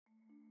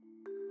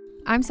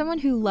I'm someone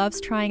who loves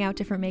trying out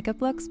different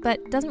makeup looks,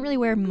 but doesn't really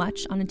wear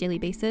much on a daily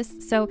basis,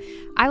 so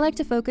I like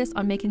to focus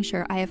on making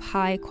sure I have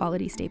high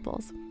quality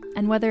staples.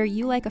 And whether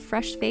you like a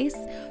fresh face,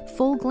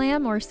 full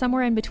glam, or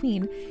somewhere in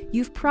between,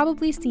 you've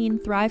probably seen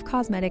Thrive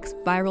Causemetics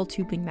Viral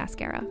Tubing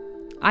Mascara.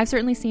 I've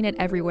certainly seen it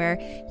everywhere.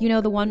 You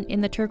know, the one in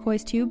the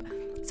turquoise tube?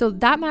 So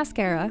that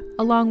mascara,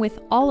 along with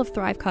all of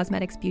Thrive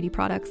Causemetics beauty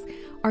products,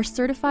 are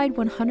certified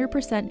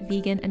 100%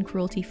 vegan and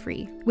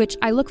cruelty-free, which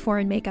I look for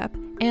in makeup,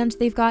 and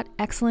they've got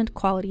excellent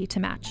quality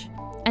to match.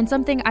 And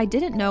something I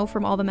didn't know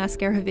from all the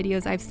mascara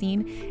videos I've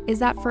seen is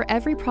that for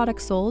every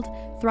product sold,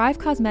 Thrive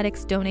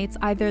Causemetics donates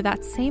either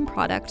that same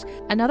product,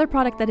 another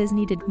product that is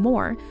needed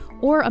more,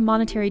 or a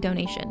monetary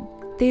donation.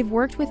 They've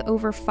worked with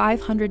over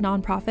 500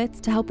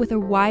 nonprofits to help with a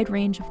wide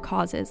range of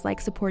causes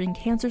like supporting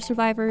cancer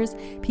survivors,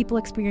 people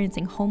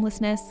experiencing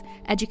homelessness,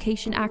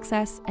 education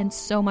access, and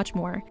so much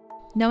more.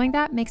 Knowing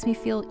that makes me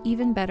feel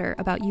even better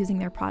about using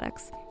their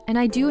products. And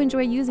I do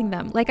enjoy using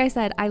them. Like I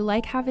said, I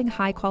like having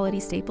high quality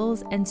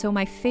staples, and so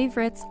my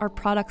favorites are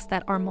products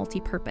that are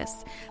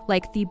multi-purpose,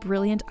 like the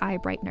Brilliant Eye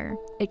Brightener.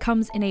 It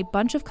comes in a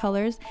bunch of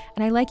colors,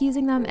 and I like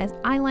using them as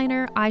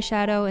eyeliner,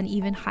 eyeshadow, and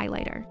even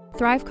highlighter.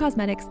 Thrive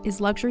Causemetics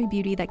is luxury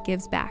beauty that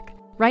gives back.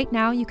 Right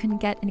now, you can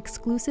get an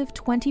exclusive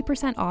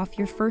 20% off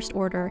your first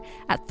order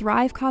at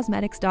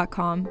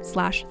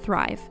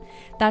thrivecausemetics.com/thrive.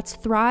 That's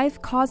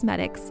Thrive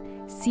Causemetics,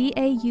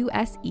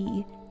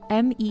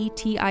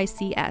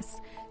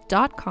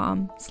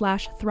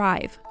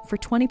 CAUSEMETICS.com/thrive for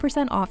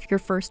 20% off your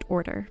first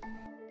order.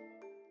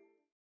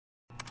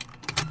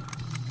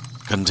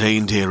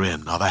 Contained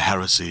herein are the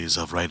heresies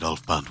of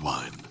Radolf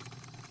Burntwine,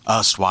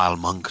 erstwhile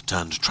monk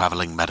turned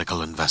traveling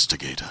medical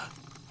investigator.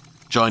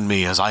 Join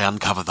me as I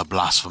uncover the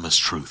blasphemous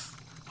truth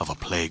of a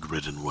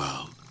plague-ridden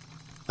world,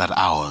 that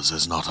ours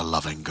is not a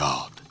loving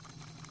God,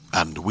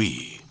 and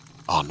we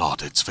are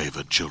not its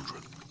favored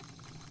children.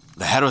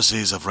 The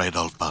Heresies of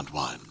Radolf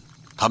Burntwine,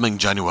 coming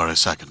January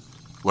 2nd,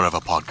 wherever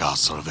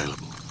podcasts are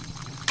available.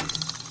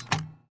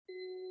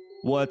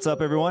 What's up,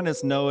 everyone?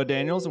 It's Noah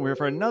Daniels, and we're here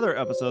for another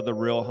episode of the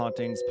Real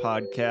Hauntings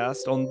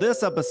podcast. On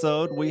this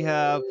episode, we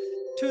have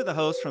two of the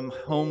hosts from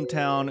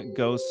Hometown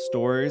Ghost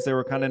Stories. They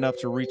were kind enough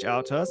to reach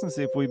out to us and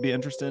see if we'd be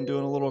interested in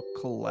doing a little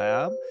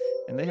collab.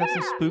 And they have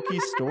some spooky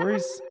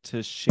stories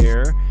to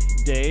share.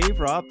 Dave,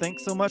 Rob,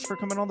 thanks so much for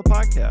coming on the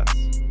podcast.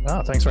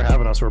 Oh, thanks for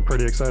having us. We're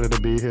pretty excited to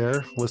be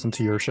here. Listened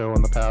to your show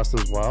in the past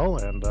as well,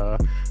 and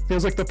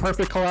feels like the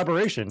perfect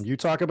collaboration. You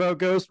talk about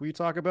ghosts, we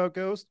talk about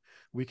ghosts.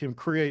 We can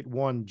create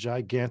one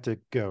gigantic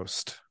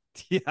ghost.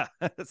 Yeah,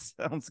 that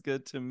sounds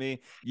good to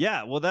me.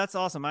 Yeah, well, that's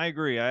awesome. I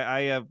agree.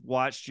 I have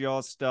watched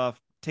y'all's stuff,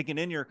 taken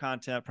in your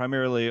content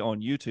primarily on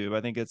YouTube.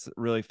 I think it's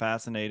really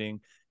fascinating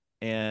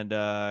and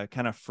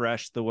kind of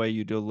fresh the way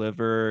you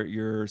deliver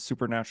your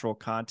supernatural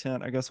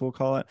content, I guess we'll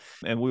call it.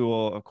 And we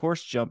will, of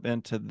course, jump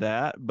into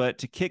that. But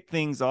to kick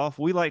things off,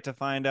 we like to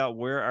find out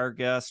where our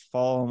guests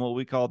fall on what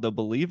we call the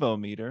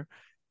Believo-meter.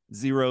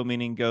 0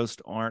 meaning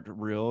ghosts aren't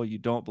real. You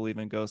don't believe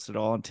in ghosts at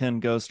all. And 10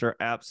 ghosts are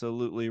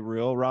absolutely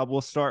real. Rob,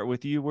 we'll start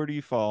with you. Where do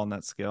you fall on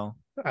that scale?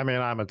 I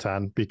mean, I'm a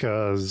 10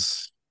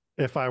 because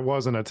if I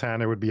wasn't a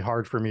 10, it would be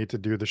hard for me to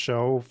do the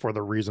show for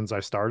the reasons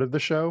I started the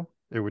show.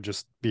 It would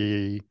just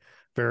be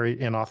very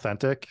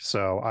inauthentic.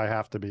 So I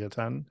have to be a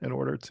 10 in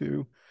order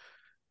to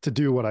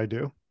do what I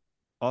do.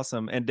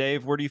 Awesome. And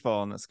Dave, where do you fall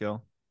on that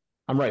scale?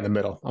 I'm right in the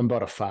middle. I'm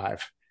about a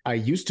 5. I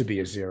used to be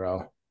a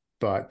 0,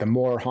 but the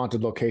more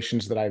haunted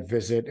locations that I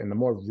visit and the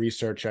more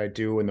research I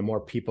do and the more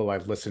people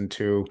I've listened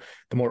to,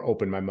 the more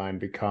open my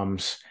mind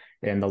becomes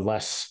and the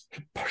less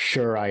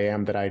sure I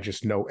am that I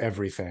just know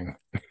everything,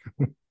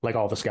 like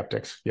all the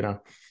skeptics, you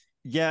know?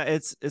 Yeah,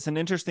 it's an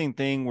interesting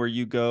thing where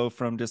you go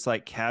from just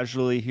like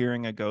casually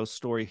hearing a ghost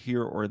story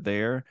here or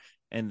there,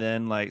 and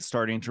then like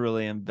starting to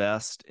really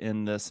invest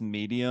in this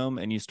medium,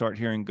 and you start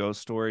hearing ghost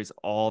stories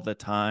all the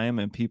time,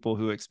 and people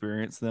who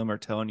experience them are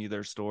telling you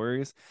their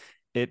stories.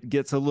 It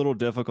gets a little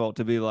difficult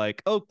to be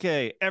like,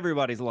 okay,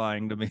 everybody's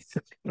lying to me.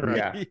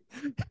 Yeah.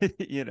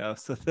 You know,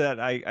 so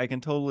that I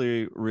can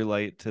totally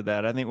relate to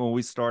that. I think when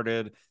we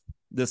started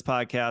this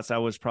podcast, I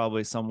was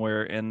probably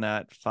somewhere in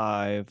that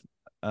 5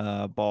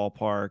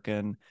 ballpark,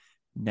 and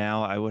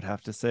now I would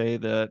have to say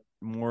that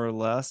more or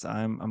less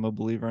I'm a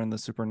believer in the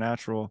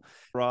supernatural.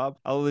 Rob,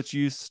 I'll let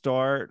you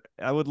start.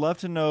 I would love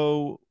to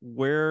know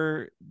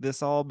where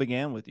this all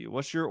began with you.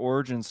 What's your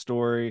origin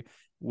story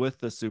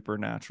with the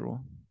supernatural?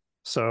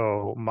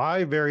 So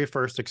my very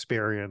first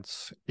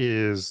experience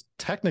is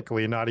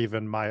technically not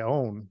even my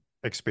own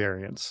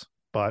experience,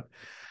 but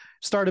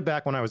started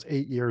back when I was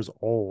 8 years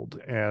old,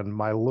 and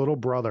my little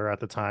brother at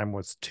the time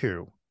was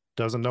 2.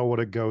 Doesn't know what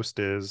a ghost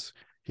is.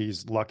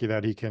 He's lucky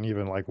that he can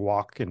even like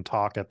walk and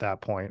talk at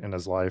that point in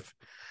his life.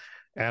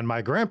 And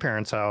my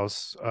grandparents'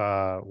 house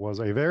was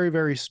a very,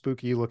 very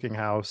spooky looking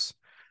house.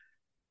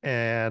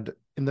 And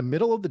in the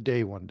middle of the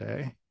day one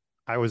day,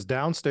 I was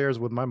downstairs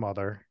with my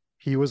mother.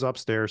 He was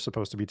upstairs,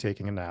 supposed to be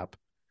taking a nap.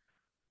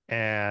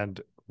 And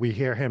we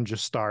hear him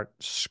just start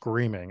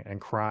screaming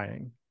and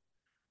crying.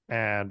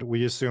 And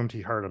we assumed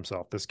he hurt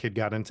himself. This kid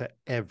got into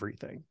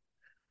everything.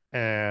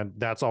 And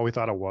that's all we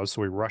thought it was.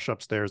 So we rush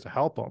upstairs to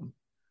help him.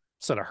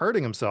 Instead of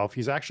hurting himself,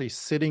 he's actually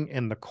sitting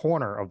in the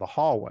corner of the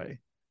hallway.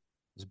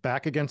 He's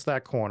back against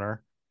that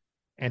corner,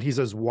 and he's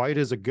as white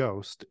as a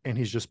ghost. And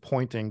he's just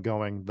pointing,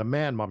 going, "The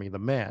man, mummy, the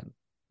man,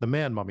 the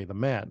man, mummy, the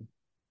man,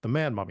 the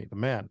man, mummy, the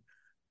man,"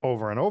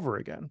 over and over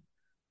again.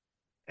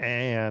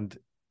 And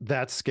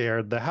that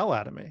scared the hell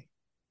out of me.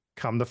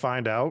 Come to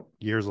find out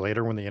years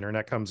later, when the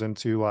internet comes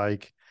into,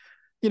 like,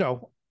 the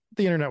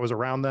internet was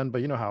around then,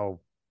 but you know how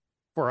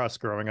for us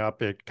growing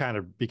up, it kind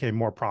of became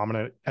more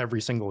prominent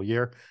every single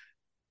year.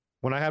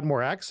 When I had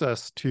more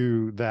access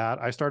to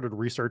that, I started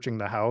researching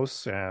the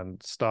house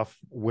and stuff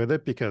with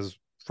it, because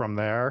from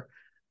there,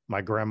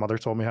 my grandmother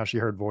told me how she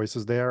heard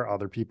voices there.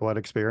 Other people had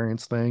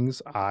experienced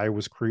things. I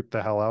was creeped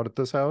the hell out at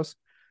this house.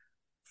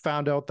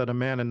 Found out that a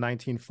man in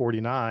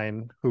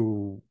 1949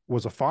 who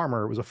was a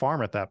farmer, it was a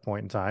farm at that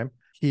point in time,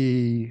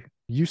 he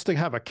used to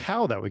have a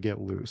cow that would get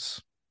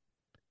loose.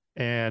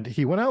 And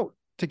he went out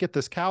to get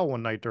this cow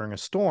one night during a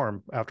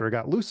storm after it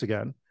got loose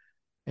again,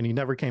 and he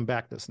never came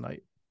back this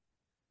night.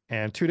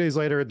 And 2 days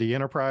later, the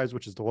Enterprise,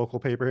 which is the local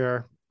paper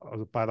here,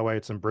 by the way,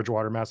 it's in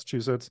Bridgewater,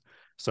 Massachusetts,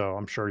 so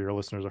I'm sure your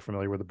listeners are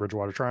familiar with the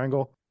Bridgewater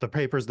Triangle. The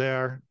paper's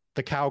there.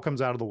 The cow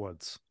comes out of the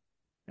woods,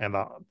 and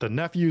the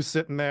nephew's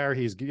sitting there.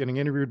 He's getting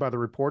interviewed by the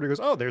reporter. He goes,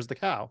 "Oh, there's the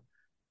cow."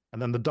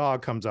 And then the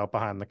dog comes out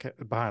behind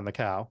the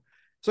cow.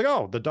 It's like,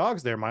 "Oh, the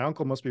dog's there. My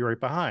uncle must be right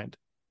behind."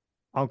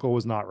 Uncle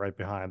was not right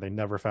behind. They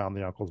never found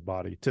the uncle's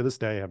body. To this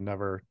day, have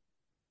never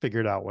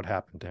figured out what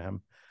happened to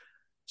him.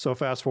 So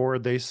fast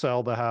forward, they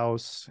sell the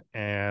house,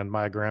 and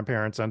my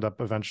grandparents end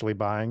up eventually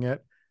buying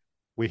it.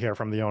 We hear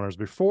from the owners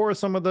before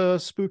some of the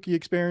spooky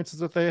experiences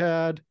that they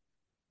had,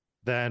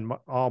 then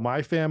all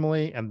my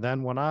family. And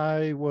then when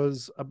I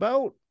was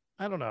about,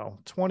 I don't know,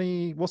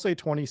 20, we'll say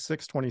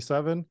 26,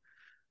 27,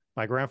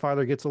 my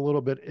grandfather gets a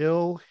little bit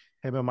ill.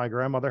 Him and my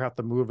grandmother have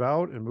to move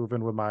out and move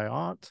in with my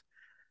aunt.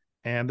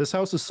 And this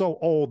house is so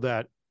old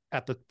that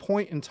at the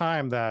point in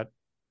time that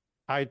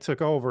I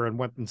took over and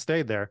went and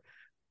stayed there,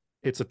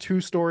 it's a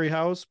 2-story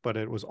house, but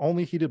it was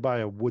only heated by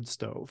a wood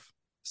stove.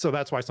 So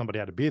that's why somebody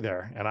had to be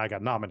there. And I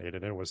got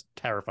nominated. It was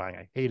terrifying.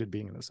 I hated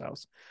being in this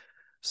house.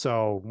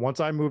 So once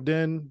I moved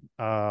in,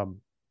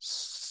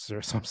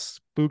 there's some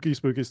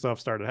spooky stuff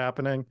started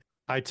happening.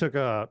 I took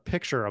a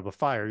picture of the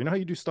fire. You know how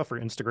you do stuff for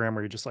Instagram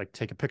where you just like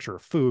take a picture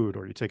of food,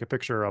 or you take a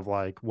picture of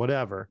like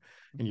whatever,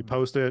 and you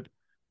post it,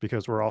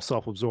 because we're all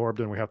self-absorbed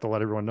and we have to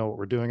let everyone know what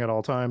we're doing at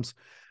all times.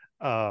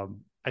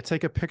 I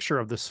take a picture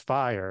of this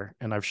fire,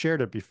 and I've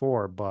shared it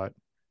before, but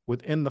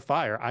within the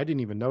fire, I didn't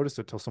even notice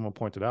it till someone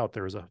pointed out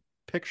there was a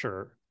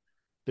picture.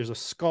 There's a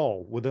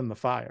skull within the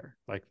fire,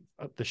 like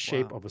the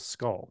shape of a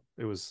skull.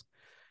 It was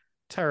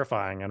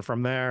terrifying. And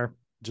from there,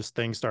 just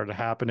things started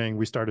happening.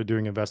 We started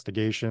doing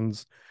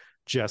investigations.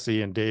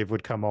 Jesse and Dave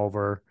would come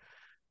over,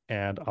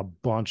 and a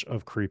bunch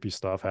of creepy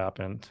stuff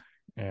happened.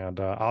 And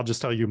I'll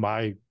just tell you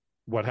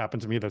what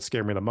happened to me that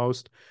scared me the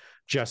most.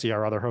 Jesse,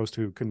 our other host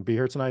who couldn't be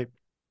here tonight,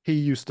 he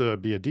used to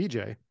be a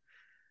DJ,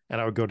 and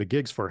I would go to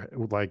gigs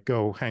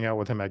go hang out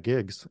with him at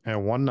gigs.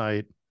 And one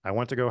night I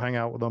went to go hang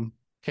out with him,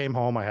 came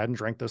home. I hadn't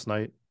drank this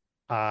night.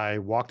 I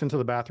walked into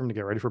the bathroom to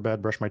get ready for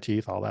bed, brush my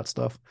teeth, all that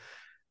stuff.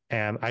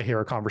 And I hear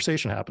a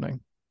conversation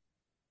happening.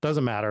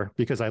 Doesn't matter,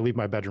 because I leave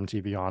my bedroom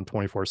TV on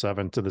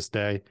 24/7 to this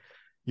day.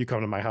 You come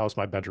to my house,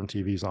 my bedroom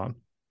TV's on.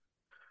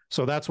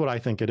 So that's what I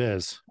think it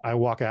is. I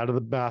walk out of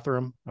the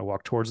bathroom. I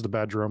walk towards the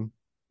bedroom.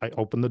 I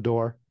open the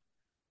door.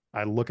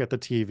 I look at the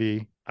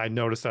TV. I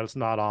notice that it's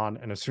not on.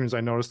 And as soon as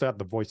I notice that,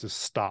 the voices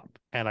stop.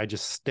 And I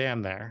just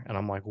stand there, and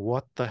I'm like,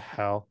 what the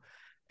hell?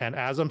 And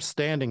as I'm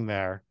standing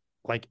there,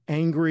 like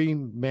angry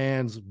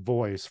man's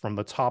voice from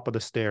the top of the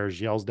stairs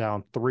yells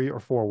down 3 or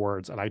 4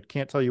 words. And I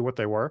can't tell you what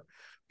they were,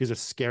 because it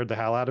scared the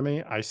hell out of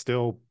me. I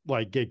still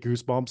like get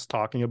goosebumps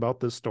talking about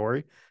this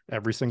story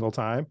every single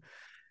time.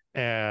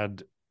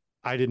 And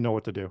I didn't know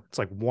what to do. It's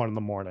like 1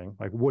 a.m.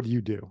 Like, what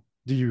do?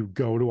 Do you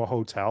go to a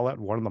hotel at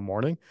 1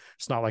 a.m?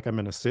 It's not like I'm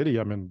in a city.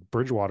 I'm in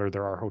Bridgewater.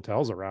 There are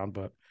hotels around,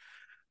 but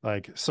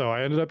so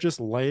I ended up just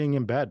laying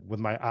in bed with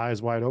my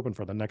eyes wide open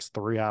for the next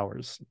 3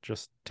 hours,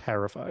 just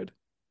terrified.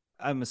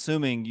 I'm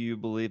assuming you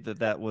believe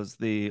that was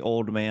the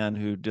old man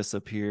who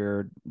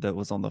disappeared that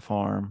was on the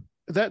farm.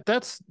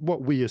 That's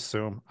what we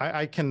assume.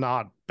 I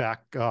cannot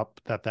back up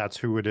that that's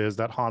who it is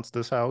that haunts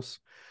this house.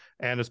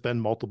 And it's been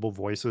multiple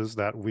voices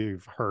that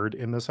we've heard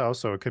in this house.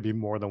 So it could be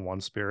more than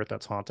one spirit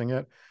that's haunting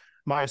it.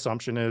 My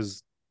assumption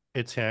is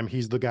it's him.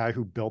 He's the guy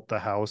who built the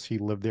house. He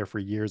lived there for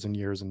years and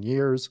years and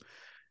years.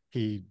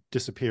 He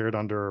disappeared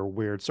under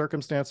weird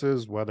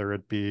circumstances, whether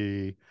it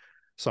be,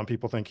 some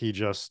people think he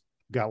just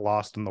got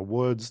lost in the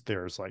woods.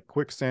 There's like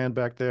quicksand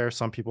back there.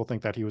 Some people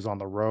think that he was on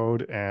the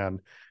road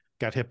and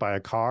got hit by a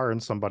car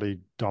and somebody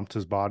dumped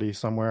his body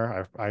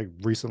somewhere. I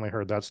recently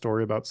heard that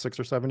story about 6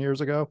 or 7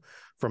 years ago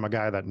from a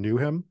guy that knew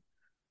him.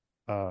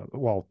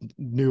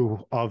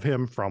 Knew of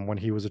him from when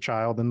he was a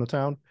child in the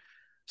town.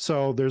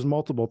 So there's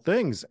multiple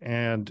things.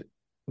 And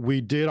we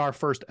did our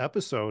first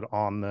episode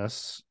on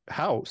this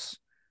house,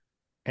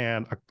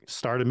 and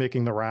started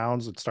making the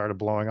rounds. It started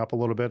blowing up a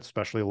little bit,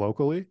 especially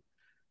locally.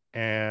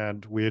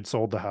 and we had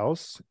sold the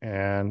house,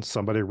 and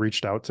somebody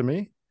reached out to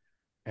me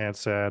and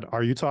said,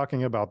 "Are you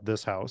talking about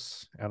this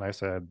house?" And I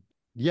said,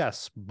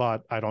 "Yes,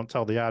 but I don't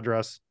tell the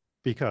address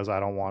because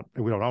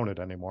we don't own it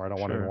anymore. I don't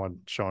want Sure. anyone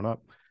showing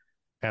up."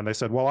 And they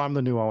said, "Well, I'm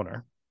the new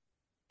owner.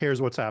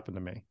 Here's what's happened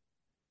to me."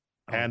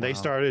 Oh, And they wow.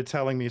 started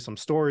telling me some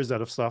stories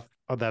that of stuff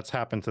that's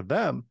happened to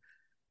them.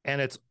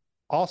 And it's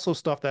also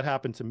stuff that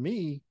happened to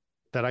me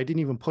that I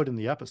didn't even put in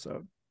the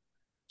episode.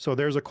 So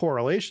there's a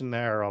correlation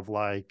there of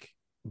like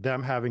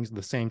them having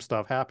the same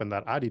stuff happen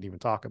that I didn't even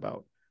talk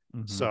about.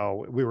 Mhm.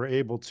 So we were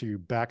able to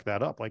back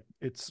that up. Like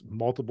it's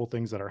multiple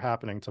things that are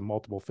happening to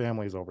multiple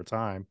families over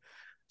time.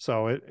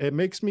 So it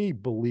makes me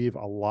believe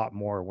a lot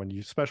more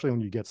especially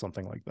when you get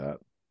something like that.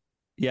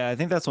 Yeah, I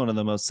think that's one of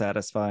the most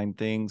satisfying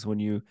things when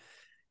you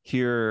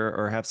hear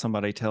or have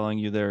somebody telling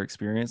you their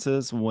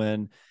experiences,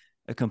 when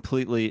a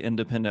completely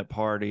independent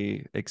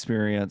party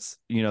experience,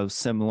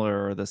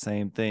 similar or the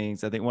same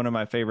things. I think one of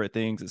my favorite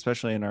things,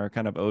 especially in our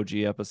kind of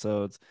OG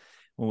episodes,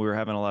 when we were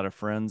having a lot of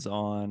friends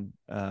on,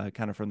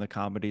 kind of from the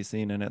comedy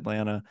scene in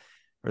Atlanta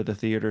or the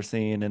theater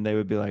scene, and they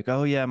would be like,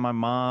 "Oh yeah, my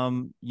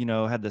mom,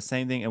 had the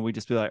same thing," and we'd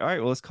just be like, "All right,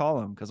 well, let's call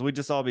them," because we'd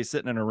just all be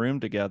sitting in a room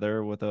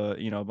together with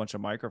a bunch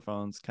of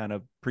microphones, kind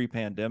of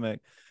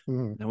pre-pandemic.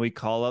 Mhm. And we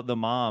call up the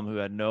mom who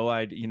had no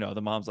idea,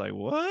 the mom's like,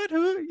 "What?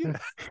 Who?"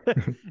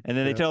 And then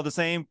they Yeah. tell the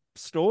same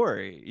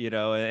story,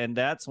 and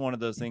that's one of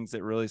those things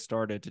that really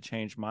started to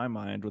change my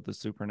mind with the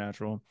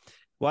supernatural.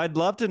 Well, I'd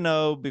love to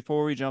know,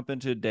 before we jump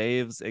into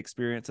Dave's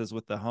experiences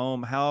with the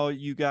home, how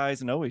you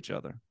guys know each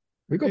other.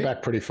 We go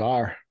back pretty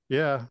far.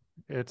 Yeah,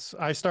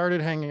 I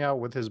started hanging out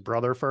with his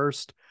brother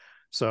first.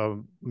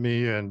 So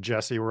me and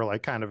Jesse were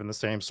like kind of in the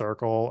same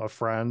circle of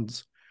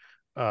friends.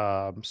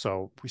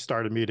 So we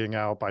started meeting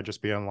out by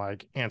just being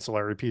like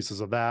ancillary pieces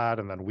of that.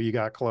 And then we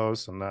got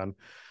close. And then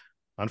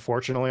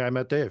unfortunately I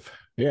met Dave.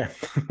 Yeah.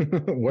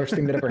 Worst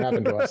thing that ever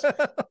happened to us.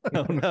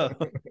 Oh no.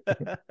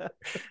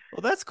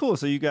 Well, that's cool.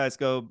 So you guys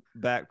go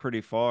back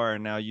pretty far,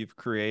 and now you've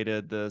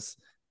created this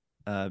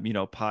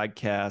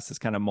podcast, this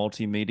kind of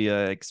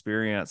multimedia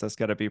experience. That's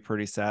got to be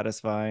pretty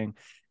satisfying.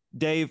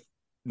 Dave,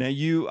 now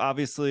you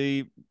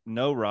obviously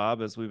know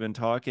Rob, as we've been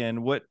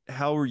talking.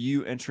 How were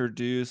you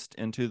introduced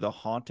into the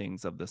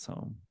hauntings of this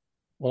home?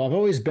 Well, I've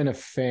always been a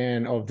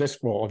fan of this.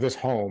 Well, of this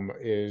home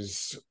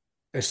is,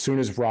 as soon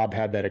as Rob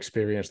had that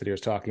experience that he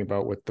was talking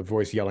about with the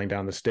voice yelling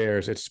down the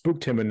stairs, it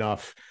spooked him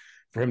enough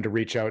for him to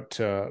reach out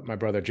to my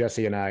brother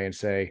Jesse and I and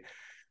say,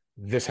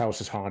 "This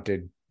house is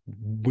haunted.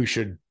 We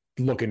should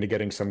look into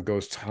getting some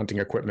ghost hunting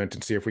equipment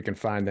and see if we can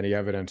find any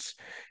evidence."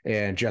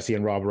 And Jesse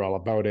and Rob were all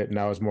about it. And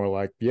I was more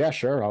like, "Yeah,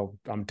 sure.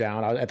 I'm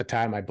down." At the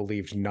time, I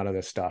believed none of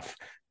this stuff,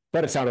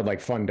 but it sounded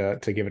like fun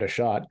to give it a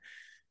shot.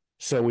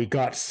 So we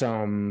got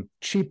some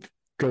cheap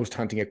ghost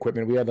hunting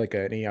equipment. We had like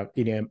an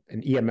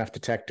EMF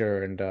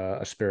detector and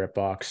a spirit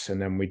box. And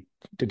then we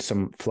did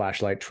some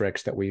flashlight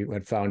tricks that we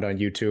had found on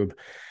YouTube.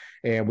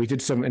 And we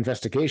did some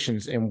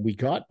investigations, and we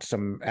got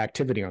some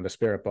activity on the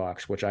spirit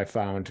box, which I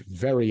found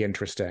very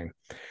interesting.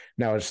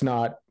 Now, it's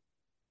not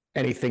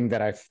anything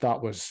that I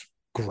thought was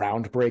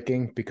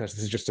groundbreaking, because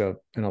this is just an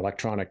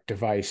electronic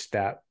device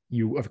that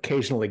you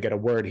occasionally get a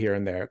word here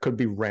and there. It could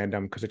be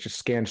random because it just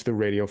scans through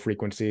radio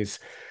frequencies.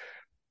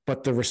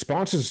 But the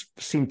responses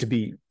seem to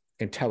be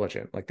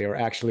intelligent, like they were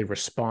actually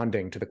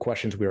responding to the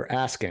questions we were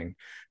asking,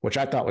 which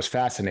I thought was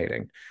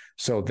fascinating.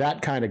 So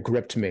that kind of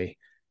gripped me.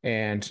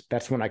 And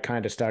that's when I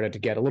kind of started to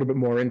get a little bit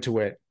more into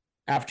it.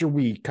 After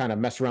we kind of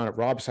messed around at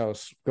Rob's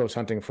house, ghost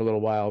hunting for a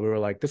little while, we were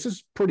like, "This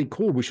is pretty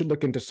cool. We should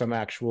look into some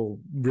actual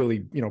really,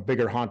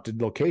 bigger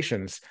haunted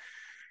locations."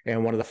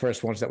 And one of the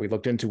first ones that we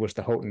looked into was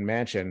the Houghton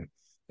Mansion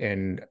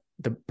in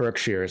the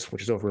Berkshires,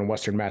 which is over in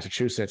Western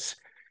Massachusetts.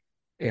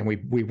 And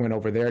we went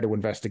over there to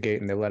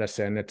investigate, and they let us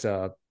in. It's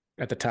at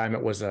the time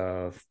it was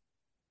a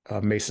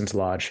Mason's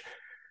Lodge.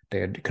 They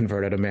had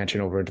converted a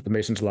mansion over into the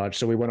Mason's Lodge.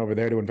 So we went over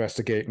there to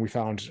investigate, and we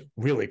found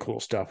really cool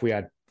stuff. We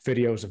had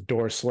videos of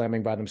doors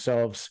slamming by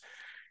themselves,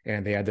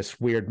 and they had this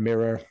weird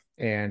mirror,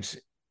 and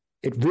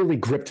it really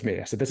gripped me.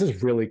 I said, "This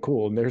is really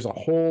cool." And there's a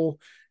whole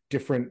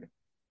different,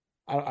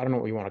 I don't know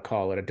what you want to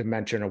call it, a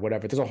dimension or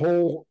whatever. There's a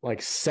whole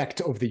like sect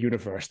of the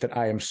universe that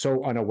I am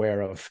so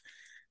unaware of,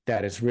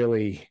 that is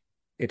really,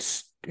 it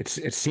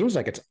seems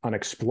like it's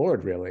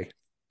unexplored really,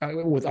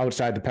 with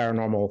outside the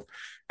paranormal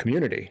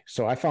community.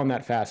 So I found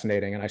that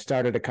fascinating, and I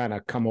started to kind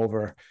of come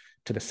over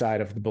to the side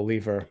of the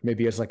believer,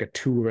 maybe as like a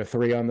 2 or a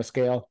 3 on the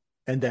scale.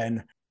 And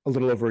then a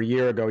little over a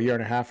year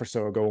and a half or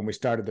so ago, when we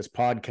started this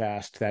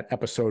podcast, that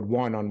episode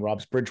 1 on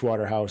Rob's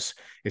Bridgewater house,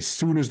 as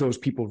soon as those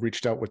people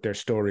reached out with their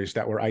stories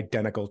that were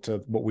identical to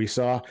what we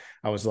saw,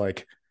 I was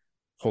like,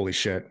 holy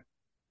shit,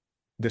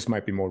 this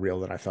might be more real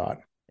than I thought.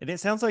 And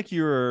it sounds like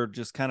you were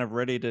just kind of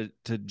ready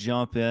to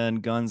jump in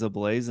guns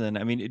a-blazing.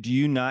 I mean, do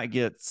you not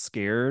get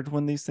scared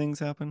when these things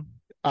happen?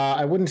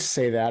 I wouldn't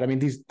say that. I mean,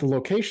 the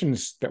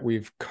locations that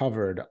we've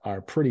covered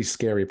are pretty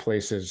scary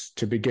places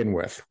to begin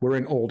with. We're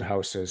in old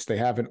houses. They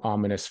have an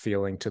ominous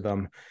feeling to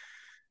them.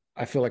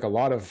 I feel like a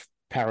lot of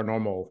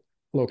paranormal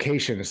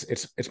locations,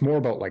 it's more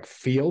about like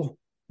feel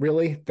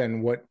really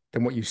than what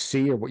you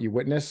see or what you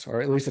witness,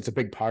 or at least it's a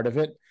big part of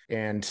it.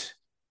 And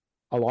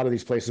a lot of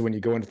these places, when you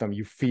go into them,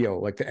 you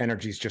feel like the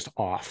energy's just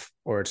off,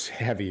 or it's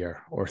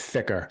heavier or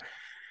thicker.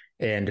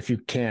 And if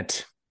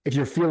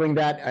you're feeling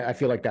that, I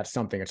feel like that's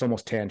something. It's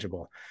almost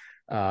tangible.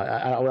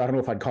 I don't know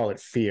if I'd call it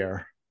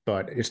fear,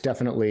 but it's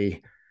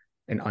definitely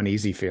an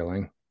uneasy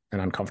feeling,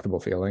 an uncomfortable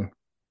feeling,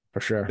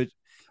 for sure.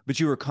 But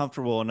you were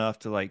comfortable enough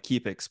to like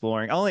keep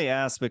exploring. I only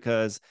asked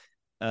because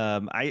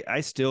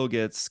I still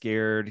get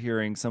scared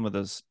hearing some of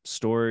those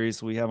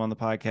stories we have on the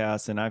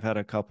podcast, and I've had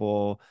a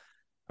couple,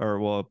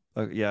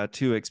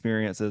 two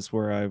experiences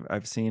where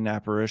I've seen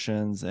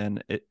apparitions,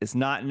 and it's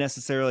not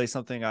necessarily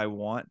something I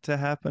want to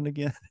happen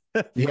again.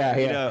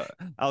 Yeah.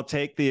 I'll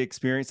take the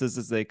experiences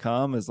as they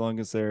come, as long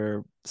as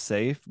they're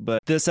safe.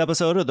 But this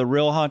episode of the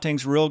Real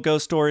Hauntings, Real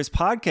Ghost Stories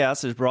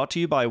podcast is brought to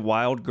you by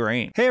Wild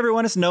Grain. Hey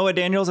everyone, it's Noah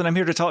Daniels, and I'm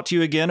here to talk to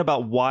you again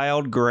about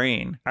Wild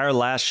Grain. Our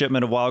last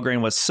shipment of Wild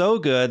Grain was so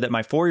good that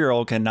my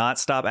 4-year-old cannot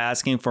stop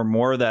asking for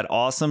more of that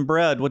awesome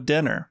bread with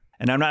dinner.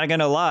 And I'm not going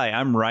to lie,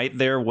 I'm right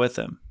there with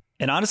him.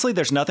 And honestly,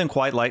 there's nothing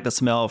quite like the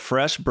smell of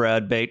fresh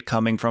bread baked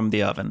coming from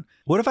the oven.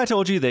 What if I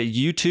told you that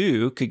you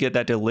too could get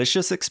that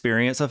delicious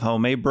experience of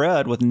homemade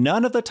bread with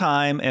none of the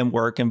time and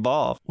work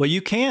involved? Well,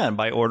 you can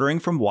by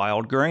ordering from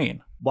Wild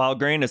Grain. Wild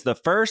Grain is the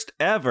first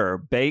ever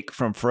bake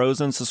from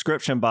frozen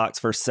subscription box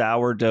for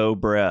sourdough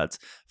breads,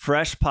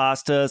 fresh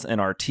pastas,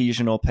 and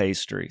artisanal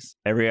pastries.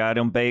 Every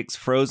item bakes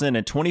frozen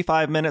in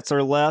 25 minutes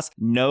or less,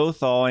 no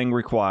thawing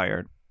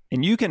required.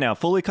 And you can now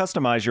fully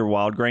customize your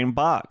Wild Grain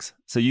box,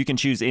 so you can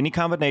choose any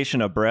combination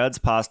of breads,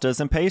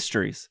 pastas, and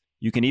pastries.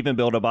 You can even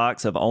build a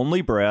box of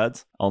only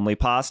breads, only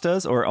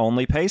pastas, or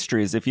only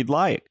pastries if you'd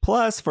like.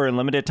 Plus, for a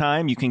limited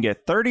time, you can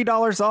get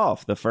 $30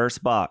 off the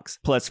first box,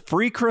 plus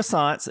free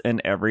croissants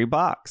in every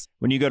box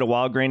when you go to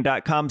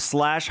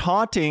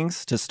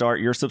wildgrain.com/hauntings to start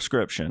your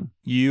subscription.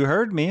 You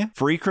heard me.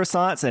 Free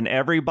croissants in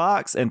every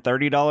box and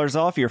 $30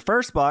 off your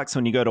first box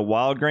when you go to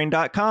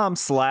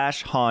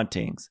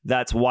wildgrain.com/hauntings.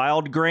 That's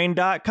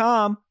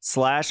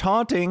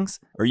wildgrain.com/hauntings,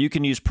 or you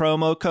can use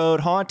promo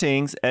code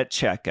hauntings at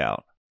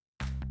checkout.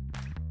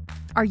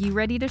 Are you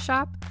ready to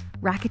shop?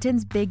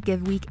 Rakuten's Big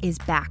Give Week is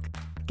back.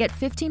 Get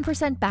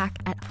 15% back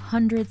at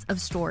hundreds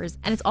of stores,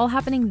 and it's all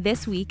happening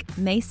this week,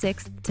 May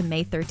 6th to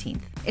May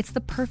 13th. It's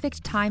the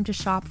perfect time to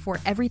shop for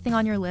everything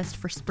on your list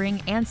for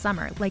spring and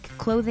summer, like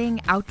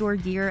clothing, outdoor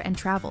gear, and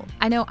travel.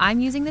 I know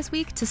I'm using this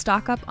week to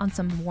stock up on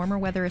some warmer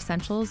weather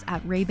essentials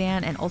at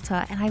Ray-Ban and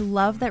Ulta, and I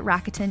love that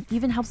Rakuten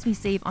even helps me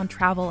save on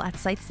travel at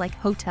sites like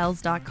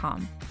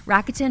Hotels.com.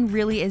 Rakuten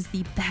really is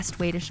the best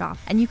way to shop,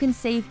 and you can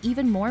save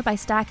even more by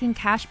stacking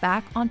cash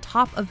back on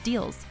top of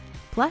deals.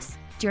 Plus,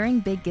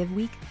 during Big Give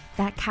Week,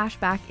 that cash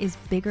back is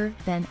bigger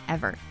than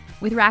ever.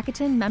 With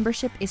Rakuten,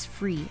 membership is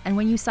free, and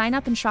when you sign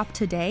up and shop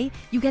today,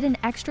 you get an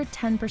extra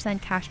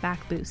 10% cash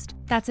back boost.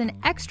 That's an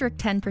extra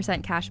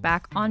 10% cash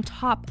back on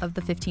top of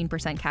the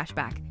 15% cash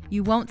back.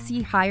 You won't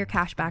see higher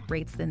cash back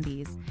rates than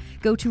these.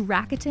 Go to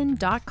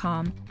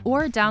Rakuten.com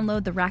or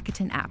download the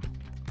Rakuten app.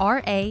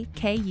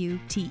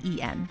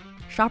 Rakuten.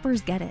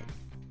 Shoppers get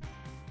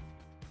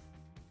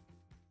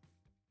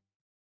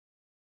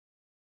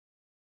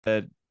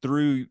it.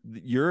 Through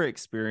your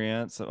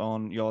experience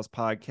on y'all's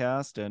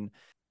podcast and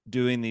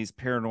doing these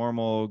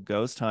paranormal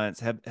ghost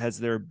hunts, has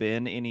there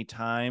been any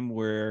time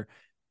where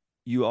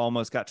you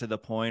almost got to the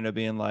point of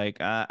being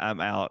like, I'm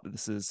out.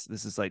 This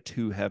is like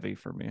too heavy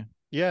for me?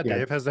 Yeah,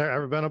 Dave, has there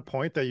ever been a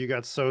point that you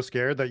got so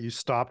scared that you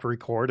stopped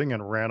recording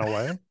and ran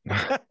away?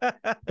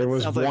 There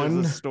was Sounds one like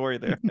there's a story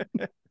there.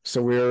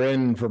 So we were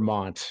in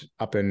Vermont,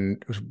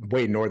 it was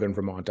way northern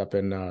Vermont, up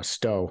in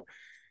Stowe,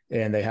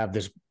 and they have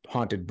this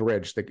haunted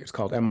bridge that it's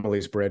called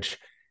Emily's Bridge.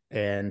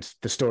 And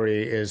the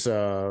story is,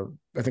 I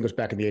think it was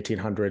back in the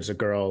 1800s, a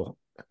girl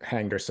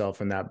hanged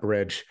herself in that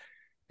bridge,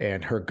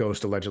 and her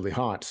ghost allegedly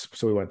haunts.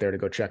 So we went there to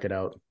go check it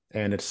out.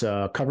 And it's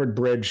a covered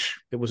bridge.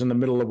 It was in the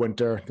middle of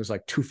winter. There's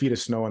like 2 feet of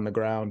snow on the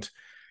ground.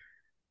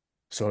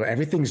 So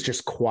everything's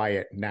just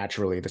quiet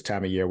naturally this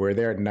time of year. We're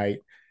there at night.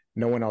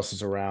 No one else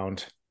is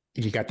around.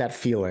 You got that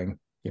feeling,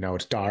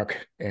 it's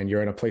dark and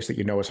you're in a place that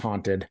is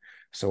haunted.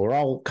 So we're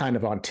all kind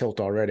of on tilt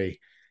already.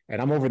 And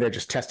I'm over there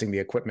just testing the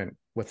equipment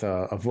with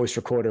a voice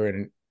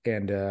recorder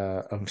and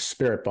a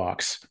spirit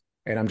box.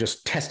 And I'm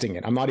just testing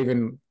it. I'm not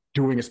even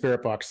doing a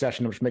spirit box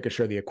session. I'm just making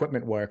sure the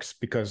equipment works,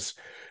 because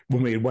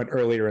when we went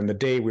earlier in the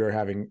day, we were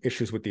having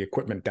issues with the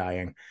equipment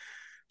dying.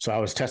 So I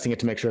was testing it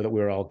to make sure that we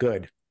were all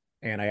good.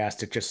 And I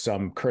asked it just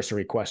some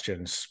cursory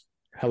questions.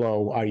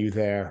 Hello, are you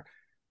there?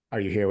 Are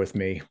you here with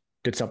me?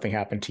 Did something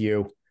happen to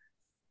you?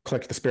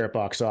 Clicked the spirit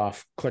box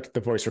off, clicked the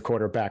voice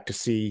recorder back to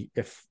see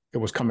if it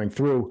was coming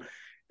through.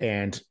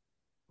 And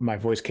my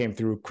voice came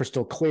through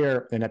crystal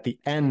clear. And at the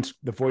end,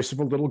 the voice of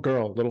a little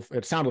girl,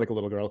 it sounded like a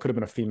little girl. It could have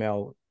been a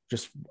female,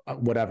 just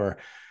whatever,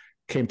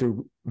 came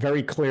through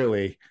very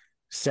clearly,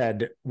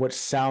 said what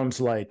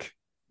sounds like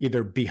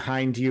either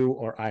behind you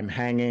or I'm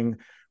hanging,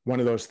 one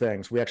of those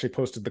things. We actually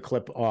posted the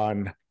clip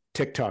on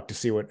TikTok to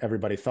see what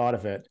everybody thought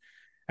of it.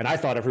 And I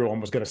thought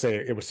everyone was going to say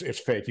it's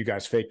fake. You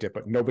guys faked it,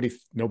 but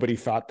nobody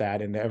thought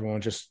that. And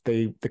everyone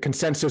the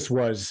consensus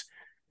was,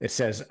 it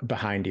says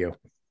behind you,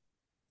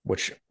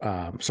 which,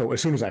 so as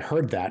soon as I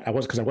heard that,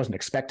 because I wasn't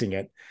expecting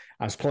it,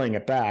 I was playing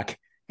it back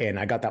and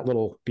I got that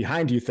little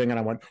behind you thing and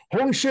I went,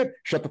 holy shit,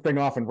 shut the thing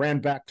off and ran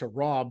back to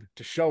Rob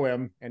to show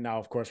him. And now,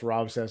 of course,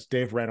 Rob says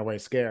Dave ran away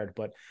scared,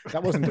 but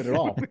that wasn't it at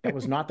all. That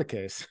was not the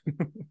case.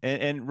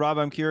 And Rob,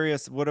 I'm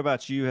curious, what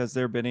about you? Has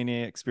there been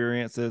any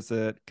experiences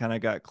that kind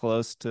of got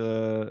close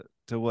to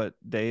what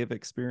Dave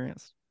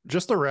experienced?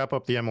 Just to wrap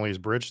up the Emily's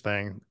Bridge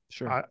thing,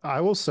 Sure.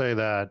 I will say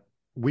that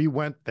we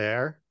went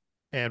there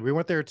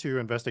to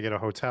investigate a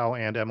hotel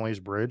and Emily's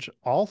Bridge.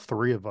 All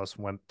three of us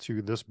went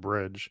to this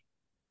bridge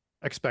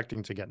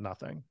expecting to get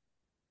nothing.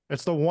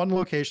 It's the one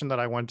location that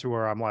I went to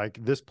where I'm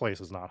like, this place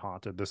is not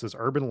haunted. This is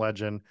urban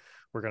legend.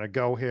 We're going to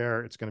go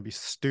here. It's going to be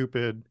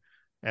stupid.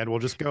 And we'll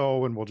just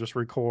go and we'll just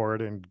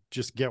record and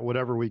just get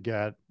whatever we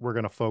get. We're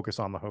going to focus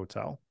on the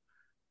hotel,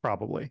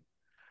 probably.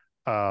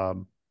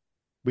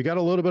 We got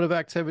a little bit of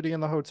activity in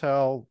the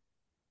hotel.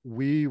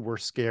 We were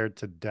scared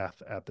to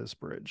death at this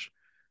bridge.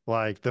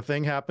 Like, the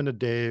thing happened to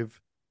Dave.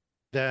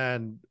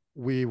 Then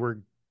we were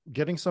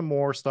getting some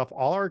more stuff.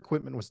 All our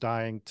equipment was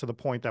dying to the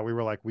point that we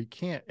were like, we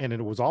can't. And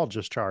it was all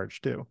just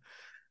charged too.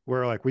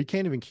 We're like, we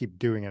can't even keep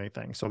doing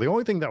anything. So the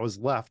only thing that was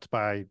left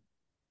by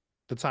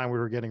the time we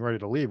were getting ready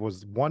to leave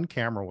was one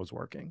camera was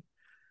working.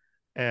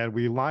 And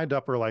we lined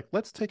up, we're like,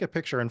 let's take a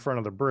picture in front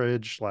of the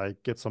bridge,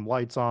 like get some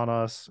lights on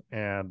us.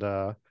 And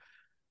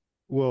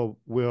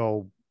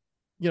we'll,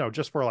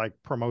 just for like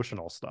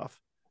promotional stuff.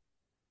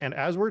 And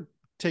as we're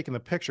taking the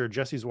picture,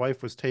 Jesse's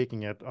wife was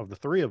taking it of the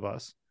three of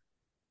us.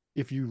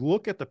 If you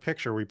look at the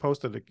picture, we've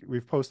posted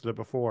it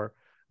before.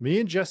 Me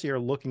and Jesse are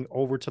looking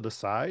over to the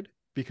side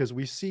because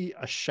we see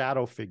a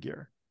shadow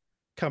figure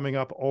coming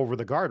up over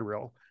the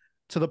guardrail,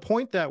 to the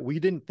point that we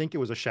didn't think it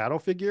was a shadow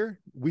figure.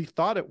 We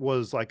thought it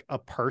was like a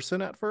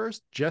person at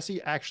first.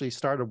 Jesse actually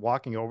started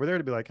walking over there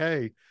to be like,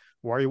 hey,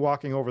 why are you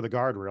walking over the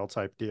guardrail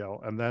type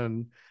deal? And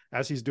then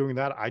as he's doing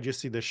that, I just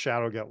see this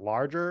shadow get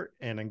larger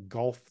and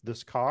engulf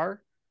this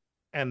car.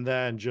 And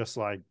then just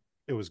like,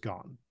 it was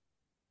gone.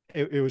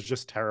 It was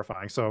just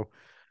terrifying. So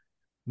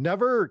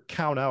never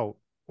count out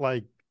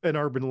like an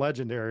urban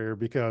legend area,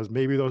 because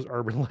maybe those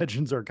urban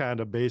legends are kind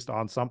of based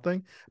on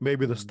something.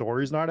 Maybe the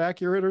story's not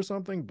accurate or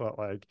something, but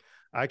like,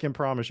 I can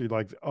promise you,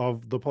 like,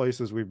 of the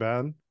places we've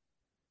been,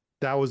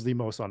 that was the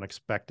most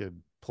unexpected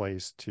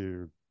place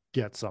to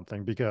get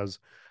something, because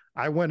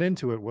I went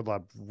into it with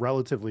a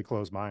relatively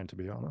closed mind, to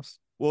be honest.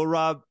 Well,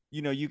 Rob,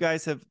 you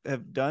guys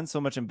have done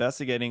so much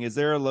investigating. Is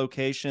there a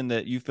location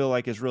that you feel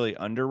like is really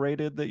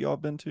underrated that y'all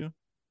been to?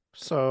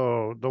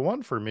 So the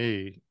one for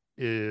me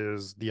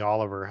is the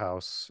Oliver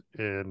House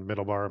in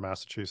Middleborough,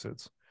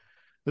 Massachusetts.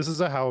 This is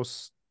a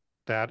house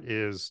that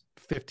is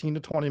 15 to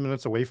 20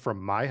 minutes away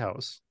from my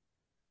house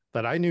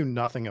that I knew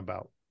nothing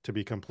about, to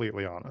be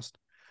completely honest.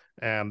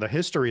 And the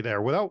history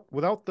there,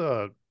 without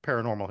the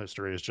paranormal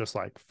history, is just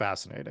like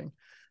fascinating.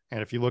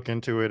 And if you look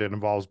into it, it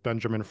involves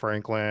Benjamin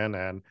Franklin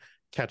and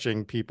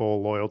catching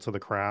people loyal to the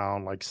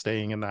crown, like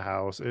staying in the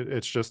house.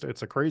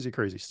 It's a crazy,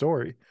 crazy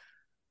story.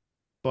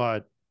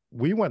 But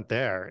we went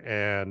there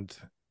and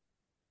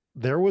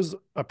there was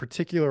a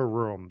particular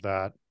room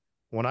that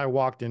when I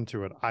walked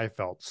into it, I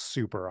felt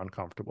super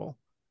uncomfortable.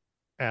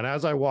 And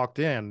as I walked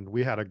in,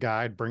 we had a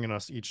guide bringing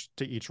us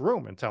to each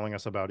room and telling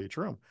us about each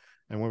room.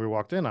 And when we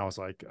walked in, I was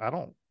like,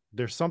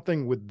 there's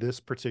something with this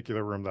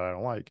particular room that I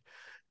don't like.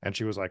 And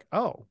she was like,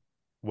 oh,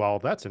 well,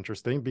 that's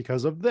interesting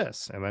because of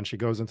this. And then she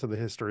goes into the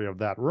history of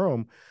that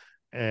room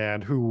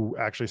and who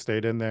actually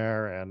stayed in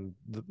there and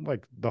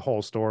the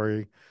whole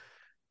story.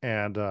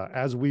 And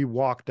as we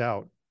walked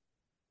out,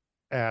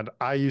 and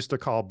I used to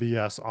call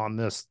BS on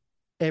this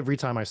every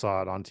time I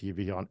saw it on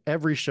TV, on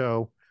every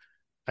show,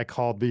 I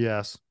called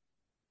BS.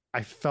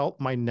 I felt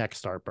my neck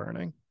start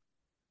burning.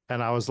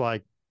 And I was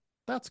like,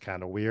 that's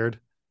kind of weird.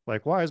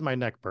 Like, why is my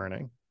neck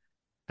burning?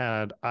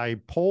 And I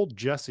pulled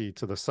Jesse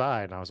to the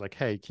side and I was like,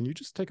 hey, can you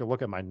just take a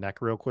look at my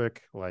neck real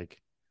quick? Like,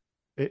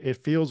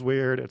 it feels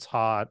weird. It's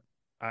hot.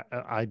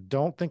 I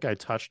don't think I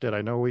touched it.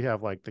 I know we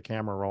have like the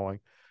camera rolling.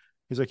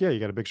 He's like, yeah, you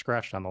got a big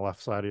scratch down the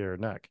left side of your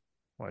neck.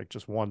 Like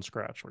just one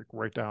scratch, like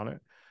right down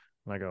it.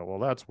 And I go, well,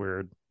 that's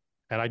weird.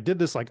 And I did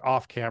this like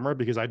off camera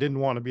because I didn't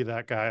want to be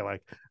that guy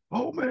like,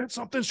 oh man,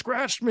 something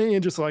scratched me.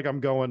 And just like, I'm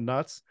going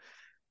nuts.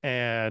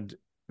 And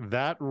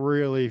that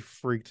really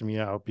freaked me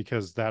out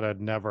because that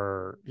had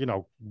never,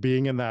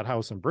 being in that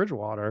house in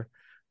Bridgewater,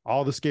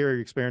 all the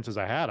scary experiences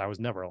I had, I was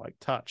never like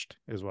touched,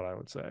 is what I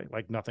would say.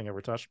 Like nothing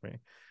ever touched me.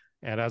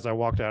 And as I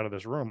walked out of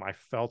this room, I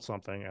felt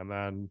something. And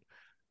then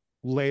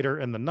later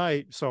in the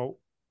night, so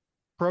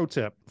pro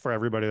tip for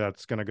everybody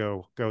that's going to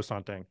go ghost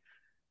hunting,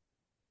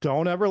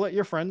 don't ever let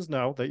your friends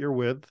know that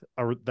you're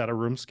that a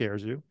room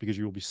scares you, because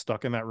you will be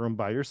stuck in that room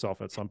by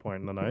yourself at some point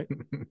in the night.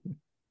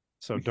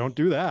 So don't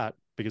do that,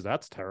 because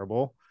that's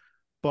terrible.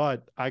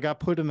 But I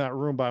got put in that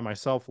room by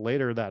myself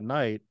later that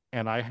night,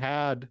 and I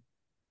had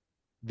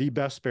the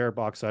best spirit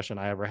box session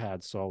I ever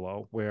had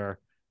solo, where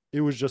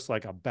it was just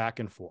like a back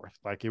and forth.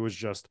 Like it was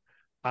just,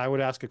 I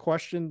would ask a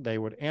question, they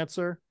would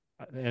answer,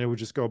 and it would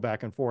just go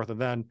back and forth. And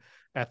then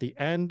at the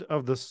end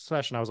of the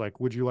session, I was like,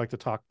 would you like to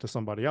talk to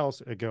somebody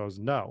else? It goes,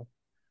 no.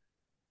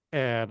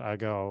 And I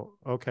go,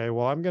 okay,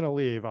 well, I'm going to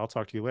leave. I'll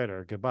talk to you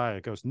later. Goodbye.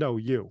 It goes, no,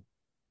 you.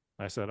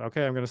 I said,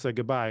 okay, I'm going to say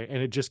goodbye.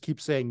 And it just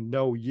keeps saying,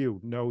 no, you,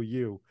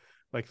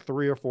 like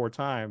 3 or 4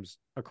 times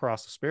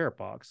across the spirit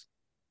box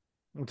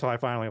until I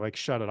finally like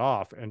shut it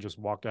off and just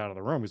walked out of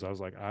the room because I was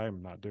like,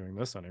 I'm not doing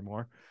this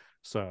anymore.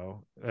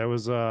 So it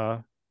was,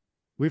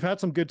 we've had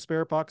some good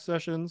spirit box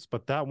sessions,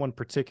 but that one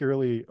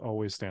particularly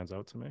always stands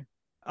out to me.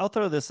 I'll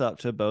throw this up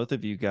to both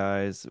of you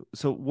guys.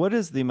 So what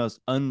is the most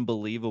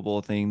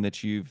unbelievable thing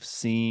that you've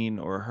seen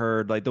or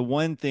heard? Like the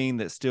one thing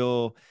that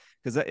still,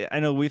 because I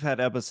know we've had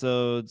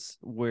episodes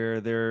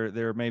where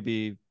there may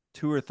be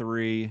 2 or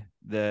 3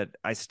 that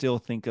I still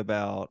think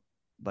about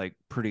like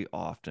pretty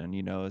often,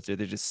 you know, they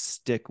just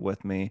stick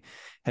with me.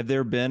 Have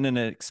there been an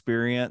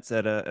experience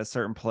at a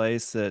certain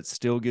place that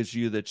still gives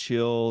you the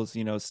chills,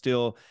 you know,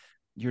 still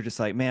you're just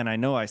like, man, I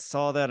know I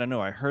saw that, I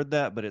know I heard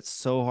that, but it's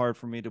so hard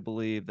for me to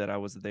believe that I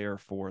was there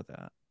for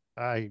that?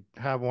 I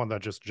have one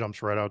that just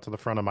jumps right out to the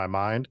front of my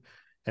mind.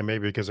 And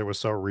maybe because it was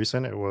so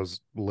recent, it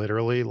was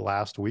literally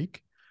last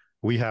week.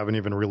 We haven't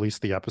even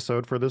released the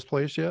episode for this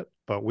place yet,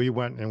 but we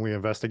went and we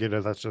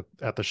investigated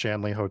at the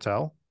Shanley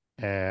Hotel,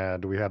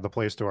 and we had the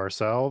place to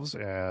ourselves,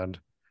 and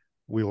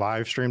we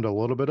live streamed a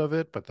little bit of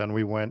it, but then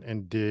we went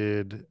and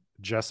did,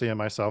 Jesse and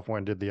myself went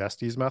and did the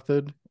Estes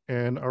method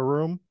in a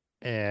room,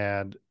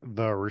 and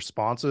the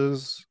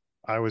responses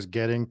I was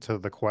getting to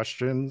the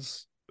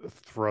questions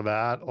for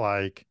that,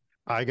 like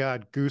I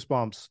got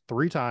goosebumps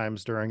 3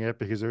 times during it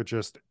because it was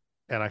just,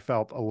 and I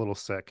felt a little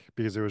sick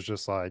because it was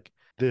just like,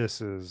 this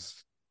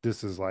is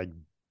like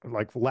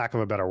lack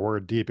of a better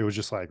word, deep. It was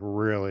just like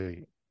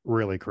really,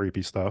 really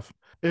creepy stuff.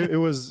 It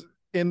was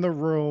in the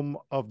room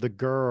of the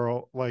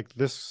girl, like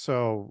this.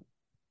 So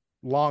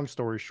long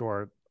story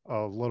short,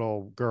 a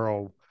little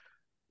girl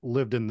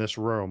lived in this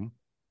room,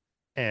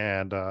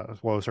 and well,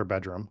 it was her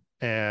bedroom,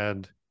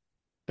 and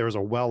there was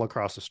a well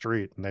across the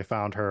street, and they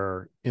found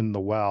her in the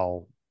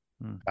well,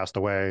 passed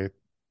away.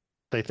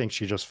 They think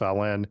she just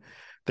fell in.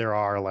 There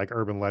are like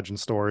urban legend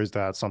stories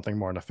that something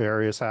more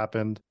nefarious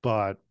happened,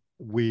 but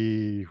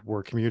we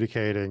were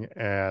communicating,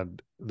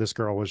 and this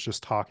girl was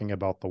just talking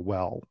about the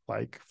well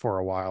like for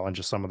a while, and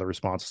just some of the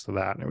responses to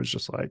that, and it was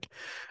just like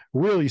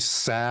really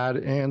sad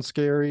and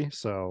scary.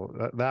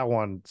 So that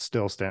one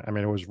still I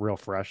mean, it was real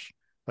fresh,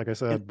 like I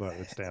said, but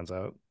it stands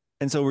out.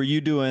 And so were you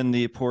doing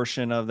the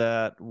portion of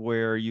that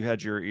where you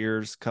had your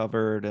ears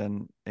covered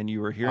and you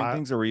were hearing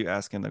things, or were you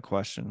asking the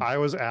questions? I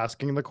was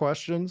asking the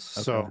questions.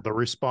 Okay. So the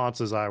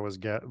responses I was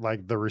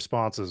the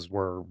responses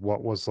were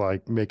what was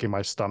like making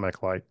my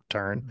stomach like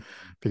turn,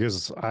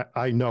 because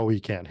I know he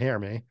can't hear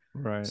me.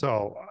 Right.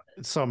 So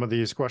some of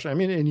these questions, I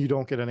mean, and you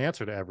don't get an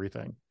answer to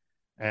everything.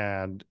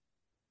 And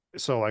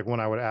so like when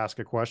I would ask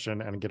a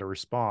question and get a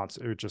response,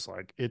 it would just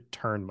like, it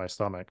turned my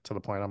stomach to the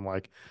point I'm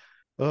like,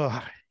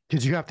 ugh,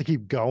 because you have to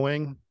keep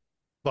going.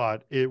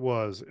 But it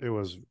was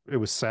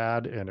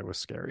sad and it was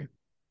scary.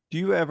 Do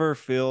you ever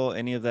feel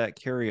any of that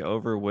carry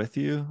over with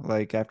you?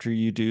 Like after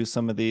you do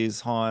some of these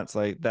haunts,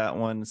 like that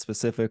one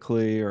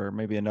specifically, or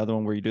maybe another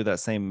one where you do that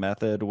same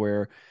method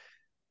where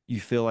you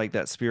feel like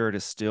that spirit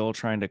is still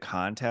trying to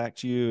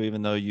contact you,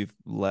 even though you've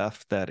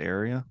left that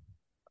area?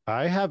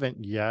 I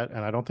haven't yet,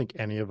 and I don't think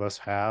any of us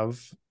have.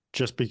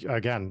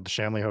 Again, the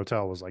Shanley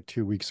Hotel was like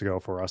 2 weeks ago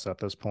for us at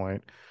this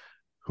point.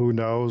 Who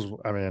knows?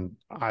 I mean,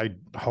 I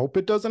hope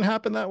it doesn't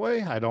happen that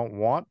way. I don't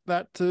want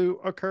that to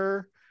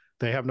occur.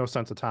 They have no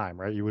sense of time,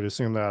 right? You would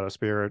assume that a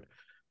spirit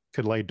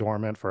could lay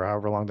dormant for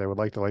however long they would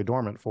like to lay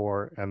dormant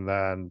for and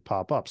then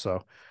pop up.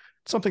 So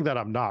it's something that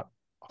I'm not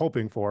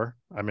hoping for.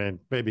 I mean,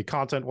 maybe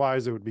content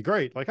wise, it would be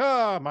great. Like,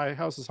 my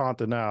house is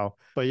haunted now.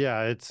 But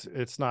yeah,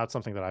 it's not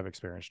something that I've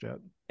experienced yet.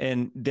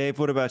 And Dave,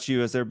 what about you?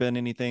 Has there been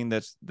anything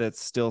that's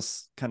still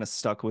kind of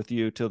stuck with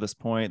you till this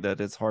point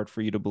that it's hard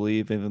for you to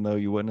believe, even though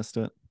you witnessed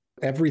it?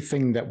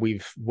 Everything that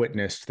we've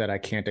witnessed that I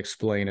can't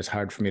explain is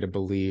hard for me to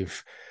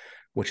believe,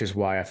 which is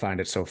why I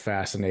find it so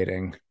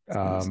fascinating.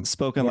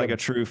 Spoken like a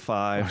true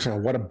 5.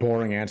 What a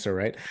boring answer,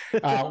 right?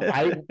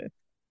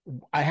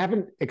 I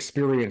haven't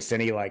experienced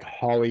any like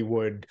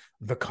Hollywood,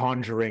 The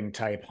Conjuring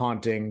type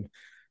haunting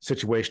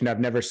situation. I've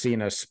never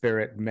seen a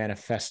spirit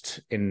manifest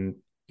in,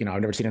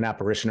 I've never seen an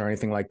apparition or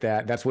anything like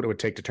that. That's what it would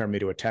take to turn me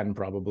to a 10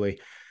 probably.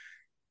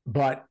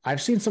 But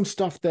I've seen some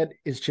stuff that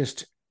is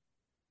just,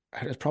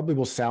 it probably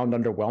will sound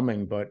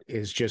underwhelming, but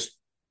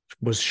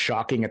was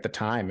shocking at the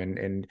time.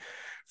 And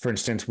for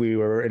instance, we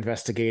were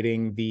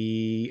investigating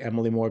the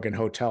Emily Morgan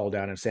Hotel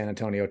down in San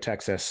Antonio,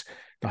 Texas,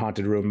 the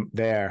haunted room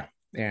there.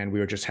 And we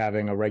were just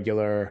having a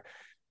regular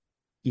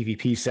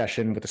EVP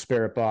session with a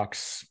spirit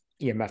box,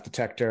 EMF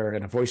detector,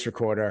 and a voice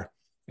recorder.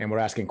 And we're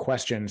asking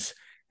questions,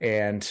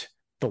 and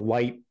the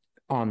light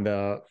on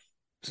the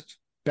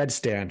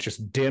bedstand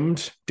just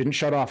dimmed, didn't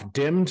shut off,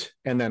 dimmed,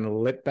 and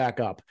then lit back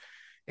up.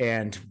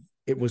 And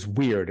it was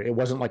weird. It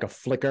wasn't like a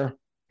flicker.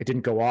 It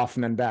didn't go off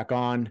and then back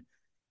on.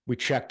 We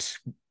checked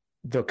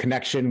the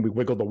connection. We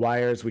wiggled the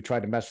wires. We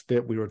tried to mess with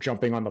it. We were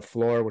jumping on the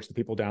floor, which the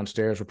people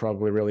downstairs were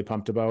probably really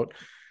pumped about.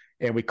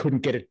 And we couldn't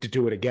get it to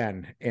do it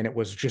again. And it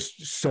was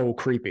just so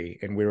creepy.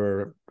 And we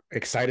were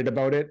excited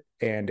about it.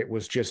 And it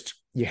was just,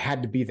 you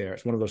had to be there.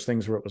 It's one of those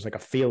things where it was like a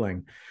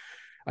feeling.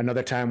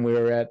 Another time we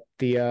were at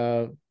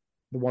the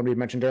one we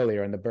mentioned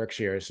earlier in the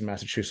Berkshires in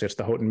Massachusetts,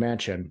 the Houghton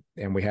Mansion.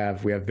 And we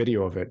have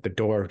video of it, the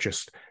door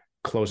just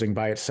closing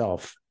by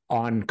itself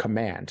on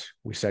command.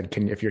 We said,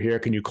 if you're here,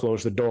 can you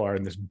close the door?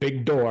 And this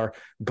big door,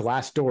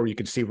 glass door, you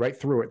can see right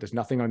through it. There's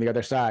nothing on the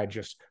other side,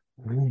 just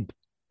whoom,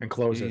 and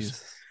closes.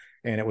 Jeez.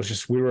 And it was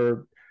just, we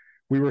were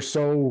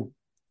so,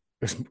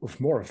 it was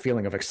more a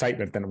feeling of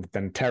excitement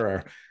than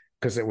terror,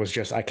 because it was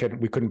just,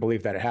 we couldn't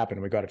believe that it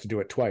happened. We got it to do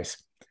it twice.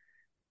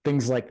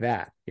 Things like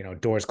that,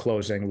 doors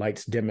closing,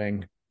 lights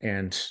dimming.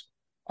 And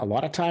a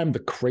lot of time, the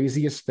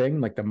craziest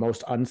thing, like the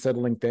most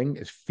unsettling thing,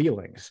 is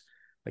feelings.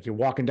 Like you're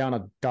walking down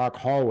a dark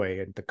hallway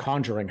at the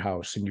Conjuring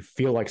house and you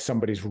feel like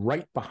somebody's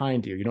right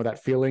behind you. You know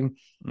that feeling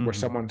where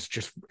someone's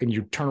just, and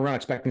you turn around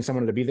expecting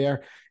someone to be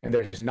there and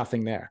there's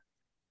nothing there.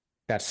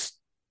 That's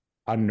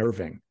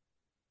unnerving.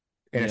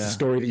 And it's a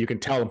story that you can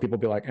tell and people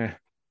be like,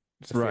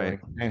 right.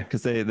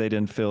 Because they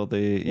didn't feel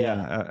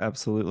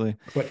absolutely.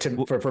 But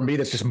for me,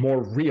 that's just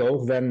more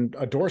real than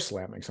a door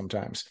slamming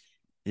sometimes.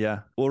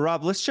 Yeah. Well,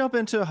 Rob, let's jump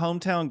into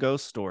hometown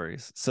ghost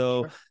stories.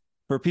 So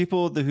for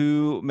people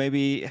who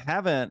maybe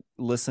haven't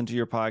listened to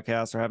your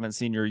podcast or haven't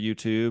seen your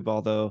YouTube,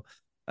 although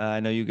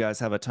I know you guys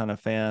have a ton of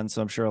fans,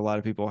 so I'm sure a lot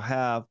of people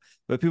have,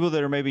 but people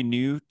that are maybe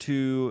new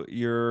to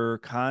your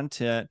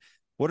content,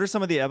 what are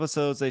some of the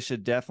episodes they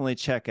should definitely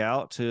check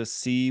out to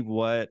see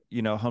what,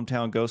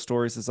 Hometown Ghost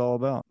Stories is all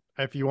about?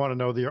 If you want to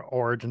know the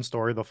origin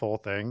story, the full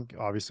thing,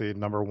 obviously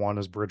number one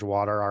is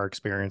Bridgewater, our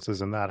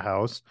experiences in that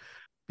house.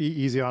 Be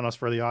easy on us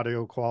for the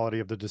audio quality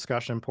of the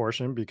discussion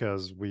portion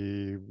because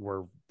we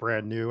were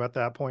brand new at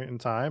that point in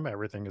time.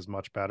 Everything is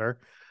much better.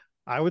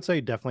 I would say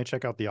definitely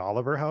check out the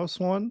Oliver House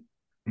one.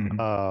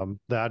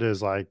 That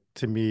is, like,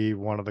 to me,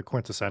 one of the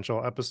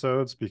quintessential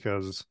episodes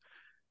because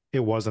it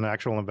was an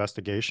actual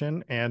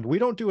investigation, and we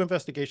don't do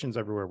investigations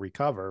everywhere we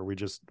cover. We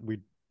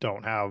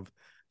don't have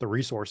the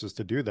resources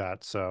to do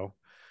that. So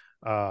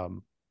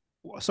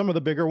some of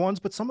the bigger ones,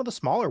 but some of the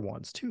smaller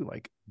ones too,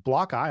 like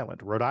Block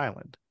Island, Rhode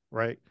Island,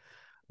 right?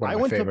 One of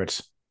my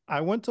favorites.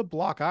 I went to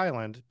Block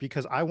Island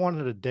because I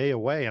wanted a day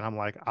away, and I'm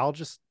like, I'll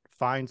just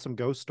find some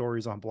ghost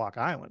stories on Block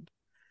Island.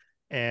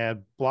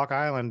 And Block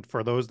Island,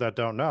 for those that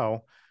don't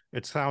know,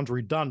 it sounds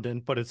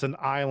redundant, but it's an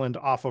island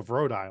off of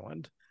Rhode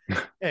Island.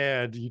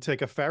 And you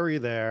take a ferry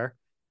there,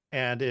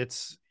 and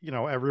it's,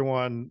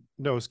 everyone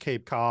knows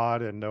Cape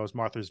Cod and knows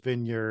Martha's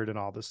Vineyard and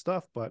all this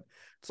stuff, but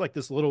it's like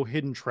this little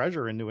hidden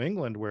treasure in New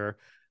England where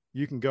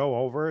you can go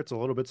over. It's a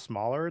little bit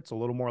smaller. It's a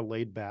little more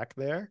laid back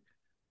there.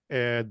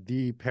 And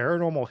the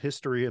paranormal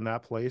history in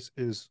that place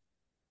is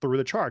through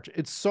the charts.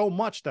 It's so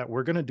much that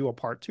we're going to do a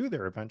part 2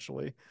 there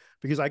eventually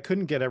because I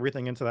couldn't get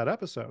everything into that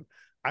episode.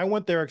 I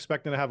went there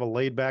expecting to have a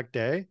laid back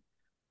day.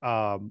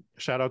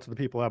 Shout out to the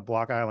people at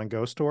Block Island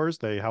Ghost Tours.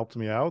 They helped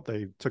me out.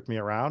 They took me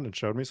around and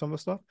showed me some of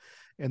the stuff.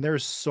 And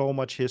there's so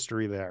much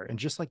history there. And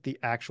just like the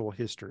actual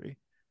history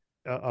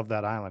of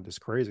that island is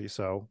crazy.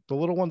 So the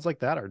little ones like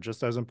that are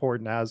just as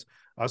important as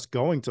us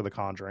going to the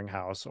Conjuring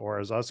house or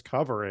as us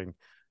covering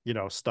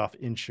stuff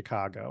in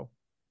Chicago,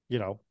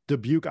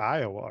 Dubuque,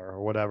 Iowa,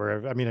 or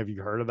whatever. I mean, have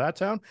you heard of that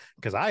town?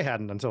 Because I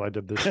hadn't until I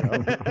did this show.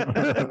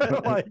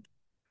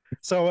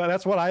 So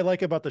that's what I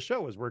like about the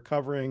show is we're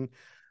covering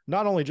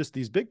not only just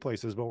these big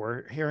places, but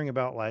we're hearing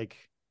about like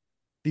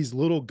these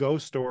little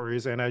ghost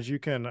stories. And as you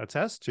can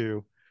attest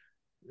to,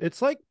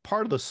 it's like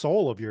part of the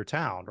soul of your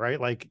town,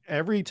 right? Like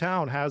every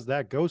town has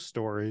that ghost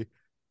story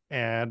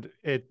and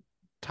it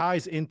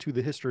ties into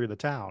the history of the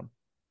town.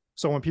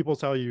 So when people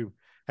tell you,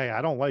 hey,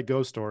 I don't like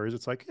ghost stories,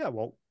 it's like, yeah,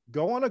 well,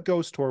 go on a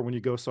ghost tour when you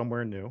go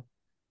somewhere new,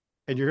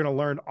 and you're going to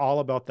learn all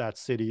about that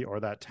city or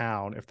that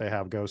town if they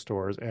have ghost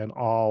tours and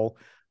all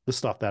the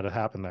stuff that had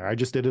happened there. I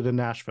just did it in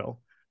Nashville.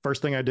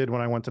 First thing I did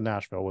when I went to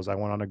Nashville was I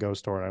went on a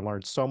ghost tour, and I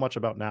learned so much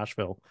about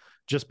Nashville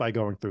just by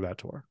going through that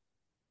tour.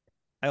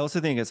 I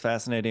also think it's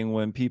fascinating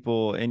when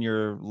people in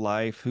your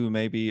life who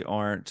maybe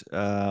aren't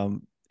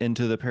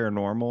into the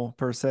paranormal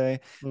per se,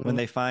 when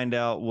they find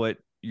out what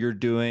you're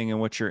doing and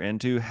what you're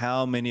into,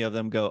 how many of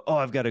them go, oh,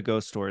 I've got a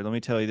ghost story, let me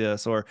tell you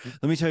this, or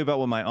let me tell you about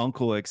what my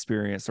uncle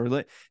experienced, or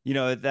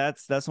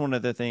that's one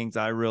of the things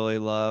I really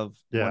love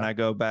when I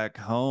go back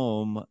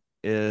home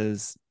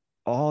is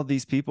all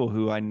these people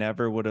who I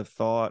never would have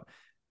thought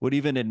would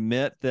even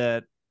admit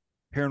that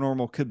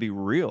paranormal could be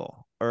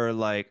real, or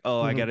like,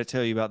 oh, I got to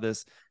tell you about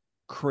this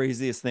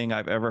craziest thing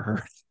I've ever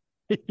heard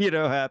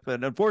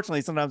happen.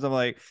 Unfortunately, sometimes I'm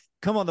like,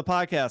 come on the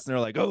podcast, and they're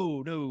like,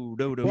 oh, no.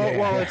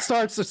 Well, it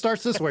starts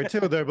this way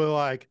too. They'll be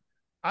like,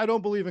 I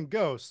don't believe in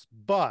ghosts,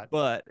 but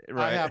right.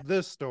 I have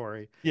this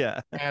story.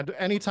 Yeah. And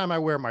anytime I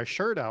wear my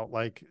shirt out,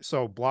 like,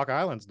 so Block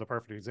Island's the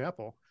perfect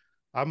example.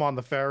 I'm on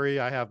the ferry.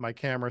 I have my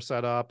camera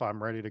set up.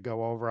 I'm ready to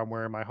go over. I'm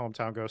wearing my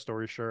Hometown Ghost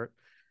Story shirt.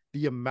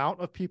 The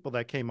amount of people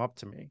that came up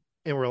to me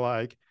and were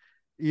like,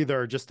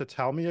 either just to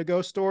tell me a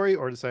ghost story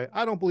or to say,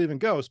 I don't believe in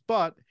ghosts,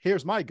 but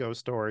here's my ghost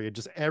story. And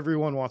just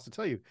everyone wants to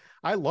tell you.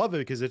 I love it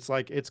because it's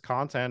like, it's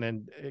content.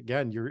 And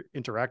again, you're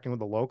interacting with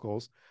the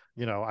locals.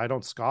 You know, I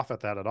don't scoff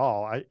at that at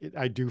all.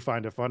 I do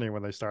find it funny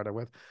when they started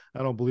with,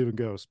 I don't believe in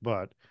ghosts,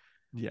 but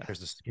here's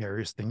the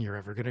scariest thing you're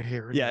ever going to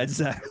hear. Yeah,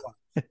 exactly.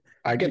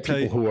 I get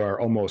people who are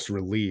almost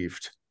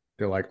relieved.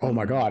 They're like, oh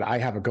my God, I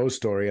have a ghost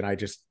story.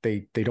 And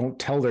they don't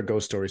tell their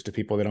ghost stories to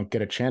people. They don't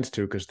get a chance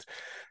to because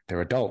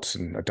they're adults,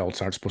 and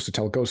adults aren't supposed to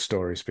tell ghost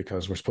stories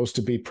because we're supposed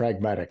to be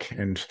pragmatic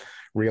and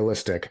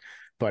realistic.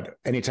 But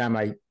anytime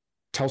I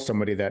tell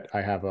somebody that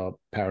I have a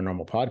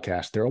paranormal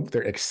podcast,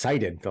 they're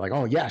excited. They're like,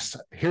 oh yes,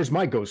 here's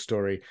my ghost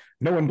story.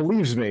 No one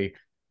believes me.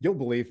 You'll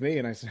believe me.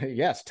 And I say,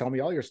 yes, tell me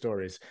all your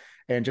stories.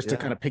 And just to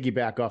kind of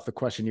piggyback off the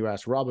question you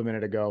asked Rob a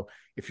minute ago,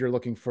 if you're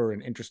looking for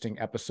an interesting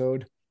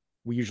episode,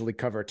 we usually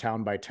cover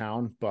town by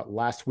town, but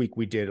last week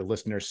we did a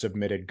listener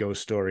submitted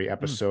ghost story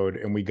episode,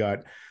 and we got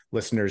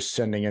listeners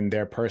sending in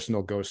their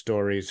personal ghost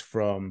stories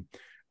from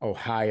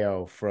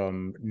Ohio,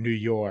 from New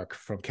York,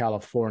 from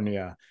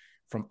California,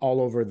 from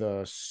all over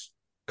the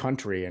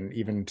country, and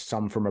even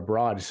some from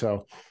abroad.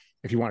 So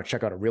if you want to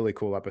check out a really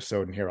cool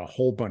episode and hear a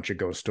whole bunch of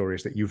ghost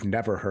stories that you've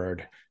never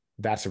heard,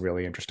 that's a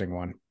really interesting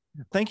one.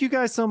 Thank you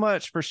guys so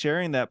much for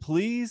sharing that.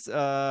 Please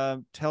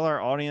tell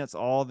our audience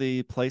all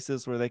the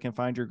places where they can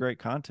find your great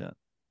content.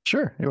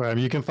 Sure.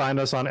 You can find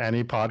us on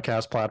any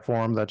podcast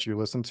platform that you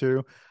listen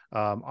to.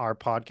 Our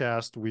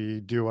podcast,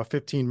 we do a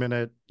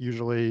 15-minute,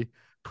 usually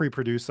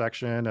pre-produced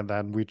section, and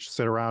then we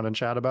sit around and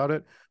chat about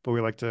it. But we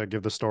like to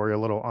give the story a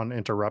little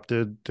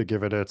uninterrupted to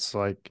give it its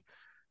like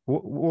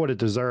what it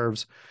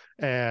deserves.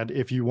 And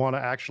if you want to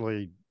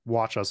actually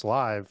watch us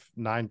live,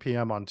 9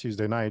 p.m. on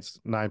Tuesday nights,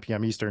 9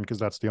 p.m. Eastern, because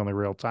that's the only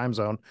real time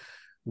zone.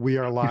 We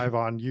are live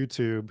on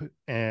YouTube,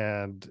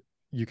 and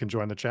you can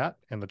join the chat,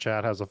 and the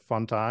chat has a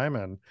fun time,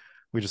 and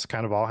we just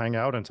kind of all hang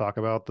out and talk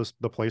about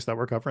the place that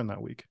we're covering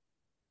that week.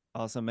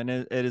 Awesome.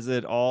 And is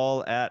it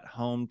all at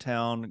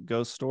Hometown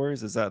Ghost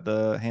Stories? Is that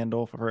the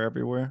handle for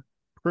everywhere?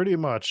 Pretty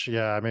much,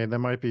 yeah. I mean, there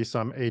might be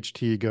some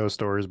HT ghost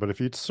stories, but if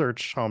you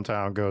search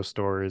Hometown Ghost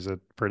Stories, it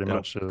pretty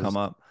much is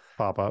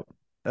pop up.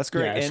 That's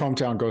great. Yeah, it's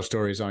Hometown Ghost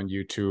Stories on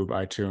YouTube,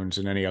 iTunes,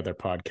 and any other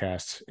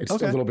podcasts. It's a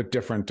little bit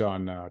different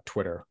on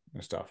Twitter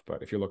and stuff,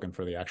 but if you're looking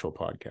for the actual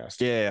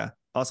podcast. Yeah.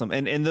 Awesome.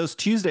 And those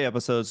Tuesday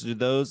episodes, do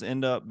those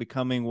end up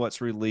becoming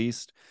what's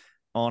released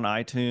on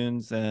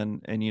iTunes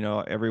and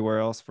everywhere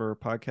else for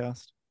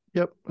podcast?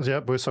 Yep.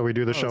 So we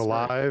do the show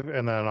live,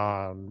 and then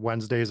on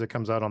Wednesdays it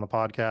comes out on the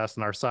podcast,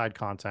 and our side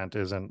content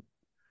isn't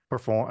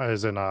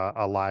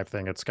a live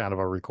thing. It's kind of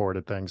a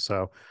recorded thing.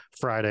 So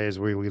Fridays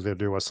we either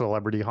do a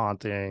celebrity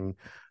haunting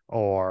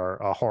or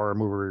a horror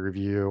movie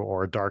review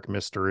or a dark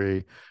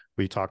mystery.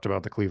 We talked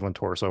about the Cleveland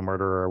Torso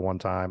Murderer one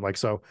time.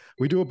 So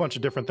we do a bunch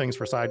of different things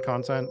for side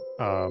content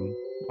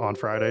on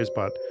Fridays,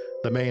 but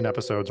the main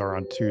episodes are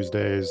on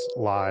Tuesdays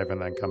live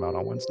and then come out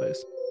on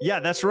Wednesdays. Yeah,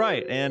 that's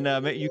right. And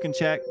you can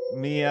check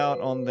me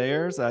out on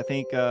theirs. I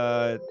think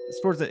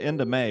it's towards the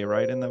end of May,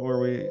 right? Isn't that where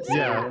we?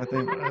 Yeah, I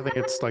think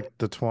it's like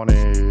the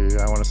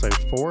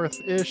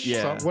 4th-ish.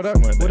 Yeah, so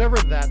whatever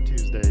that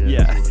Tuesday is.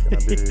 Yeah.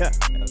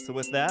 Yeah. So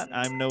with that,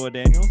 I'm Noah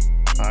Daniels.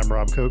 I'm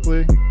Rob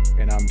Coakley.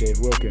 And I'm Dave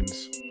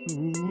Wilkins.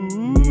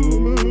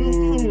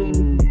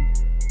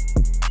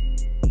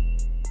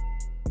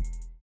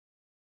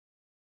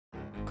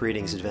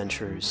 Greetings,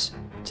 adventurers.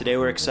 Today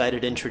we're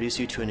excited to introduce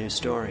you to a new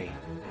story,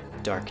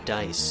 Dark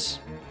Dice,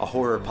 a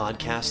horror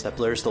podcast that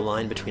blurs the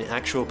line between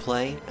actual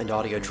play and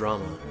audio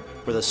drama,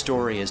 where the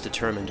story is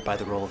determined by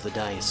the roll of the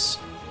dice.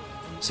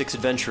 6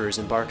 adventurers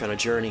embark on a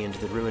journey into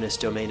the ruinous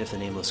domain of the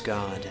Nameless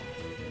God.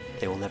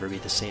 They will never be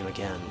the same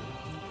again.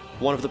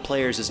 One of the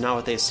players is not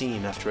what they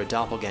seem after a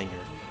doppelganger,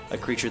 a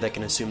creature that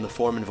can assume the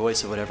form and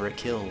voice of whatever it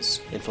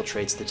kills,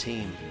 infiltrates the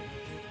team.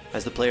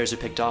 As the players are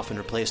picked off and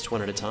replaced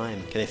one at a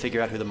time, can they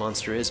figure out who the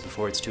monster is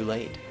before it's too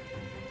late?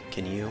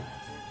 Can you?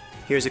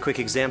 Here's a quick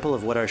example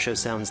of what our show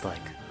sounds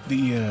like.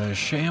 The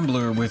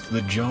shambler with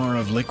the jar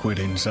of liquid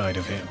inside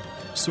of him.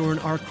 Soren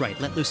Arkwright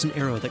let loose an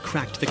arrow that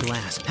cracked the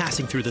glass,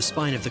 passing through the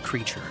spine of the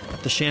creature.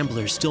 The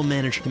shambler still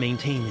managed to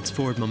maintain its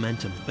forward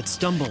momentum, but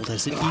stumbled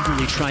as it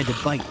eagerly tried to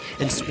bite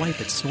and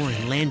swipe at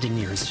Soren, landing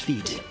near his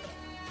feet.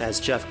 As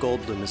Jeff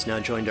Goldblum has now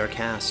joined our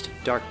cast,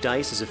 Dark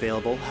Dice is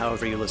available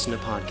however you listen to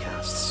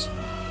podcasts.